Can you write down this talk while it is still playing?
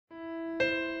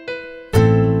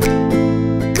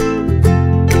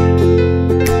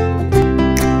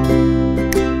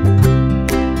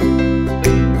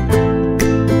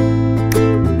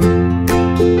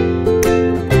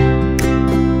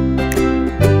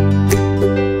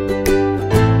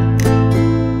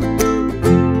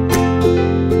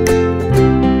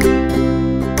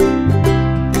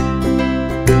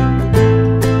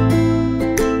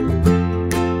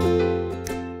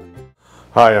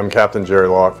Hi, I'm Captain Jerry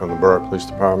Locke from the Berwick Police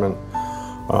Department.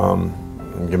 I'm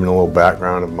giving a little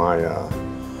background of my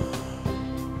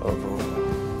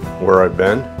where I've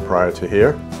been prior to here.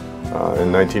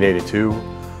 In 1982,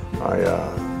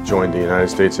 I joined the United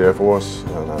States Air Force,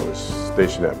 and I was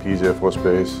stationed at Pease Air Force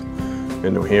Base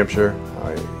in New Hampshire.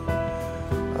 I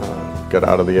got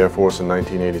out of the Air Force in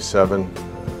 1987.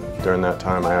 During that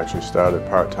time, I actually started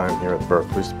part-time here at the Berwick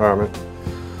Police Department.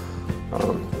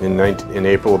 In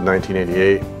April of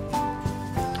 1988,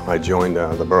 I joined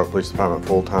the Berwick Police Department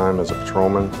full-time as a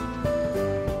patrolman.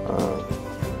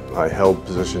 I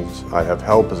have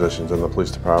held positions in the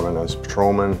police department as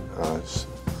patrolman,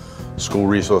 school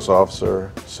resource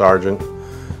officer, sergeant,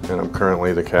 and I'm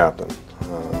currently the captain.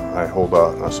 I hold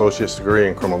an associate's degree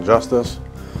in criminal justice.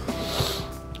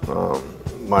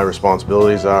 My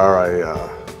responsibilities are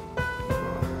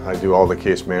I do all the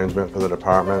case management for the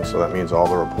department, so that means all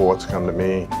the reports come to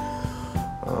me.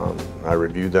 I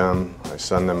review them, I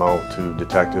send them out to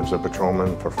detectives or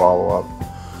patrolmen for follow-up,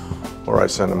 or I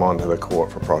send them on to the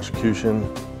court for prosecution.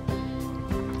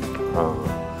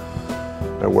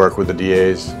 I work with the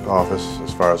DA's office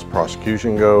as far as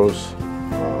prosecution goes.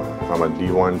 I'm a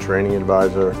D1 training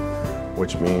advisor,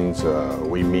 which means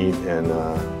we meet and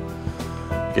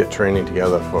get training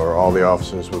together for all the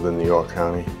officers within the York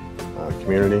County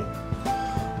community.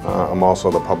 I'm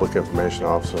also the Public Information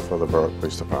Officer for the Berwick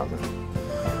Police Department.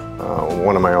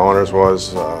 One of my honors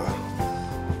was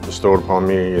bestowed upon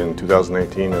me in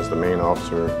 2018 as the Maine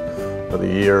Officer of the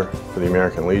Year for the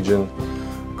American Legion.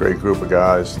 Great group of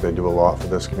guys. They do a lot for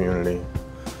this community,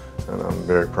 and I'm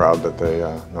very proud that they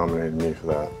nominated me for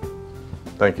that.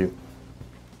 Thank you.